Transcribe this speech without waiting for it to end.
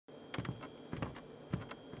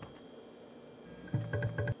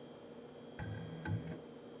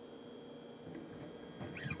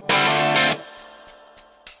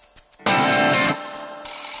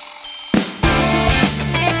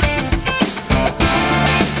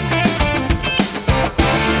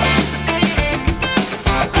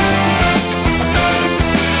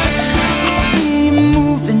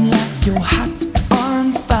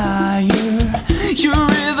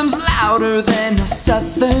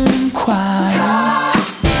turn quiet.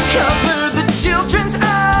 Cover the children's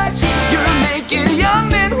eyes. You're making young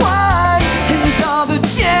men wise. And all the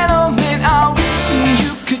gentlemen are wishing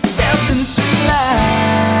you could tell them sweet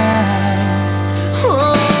lies.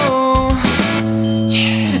 Oh,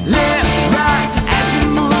 yeah. Left, right, as you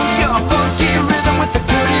move your funky rhythm with the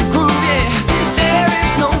dirty groove, yeah. There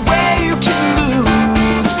is no way you can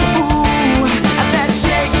lose. Ooh, and that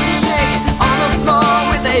shake, shake on the floor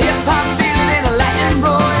with a hip-hop feeling and a Latin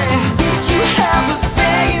roll, yeah. You have us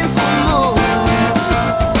begging for more.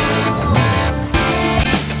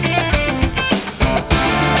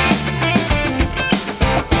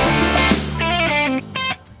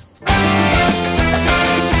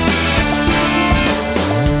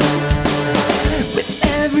 With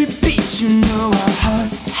every beat you know our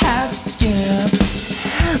hearts have skipped,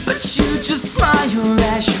 but you just smile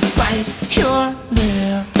as you bite your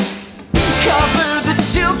lip. Cover the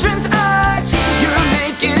children's eyes. You're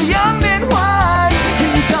making young men wise.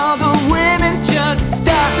 And all the women just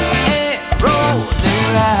stop and roll their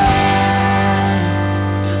eyes.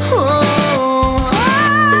 Oh,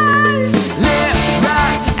 left,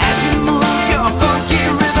 right, as you move your funky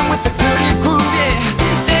rhythm with the dirty groove, yeah.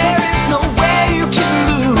 There is no way you can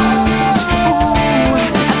lose. Ooh,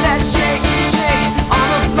 and that shake, shake on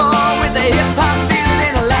the floor with a hip-hop feeling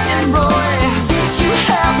and a Latin roll, yeah. You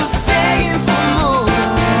have us begging for more.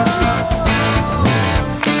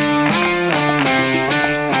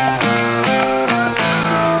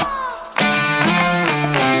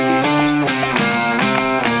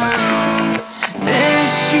 There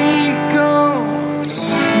she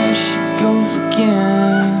goes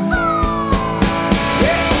again.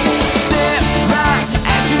 Left, right,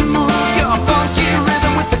 as you move your funky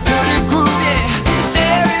rhythm with the dirty groove, yeah.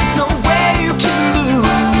 There is no way you can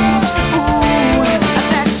lose. Ooh, and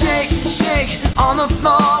that shake, shake on the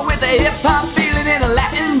floor with a hip-hop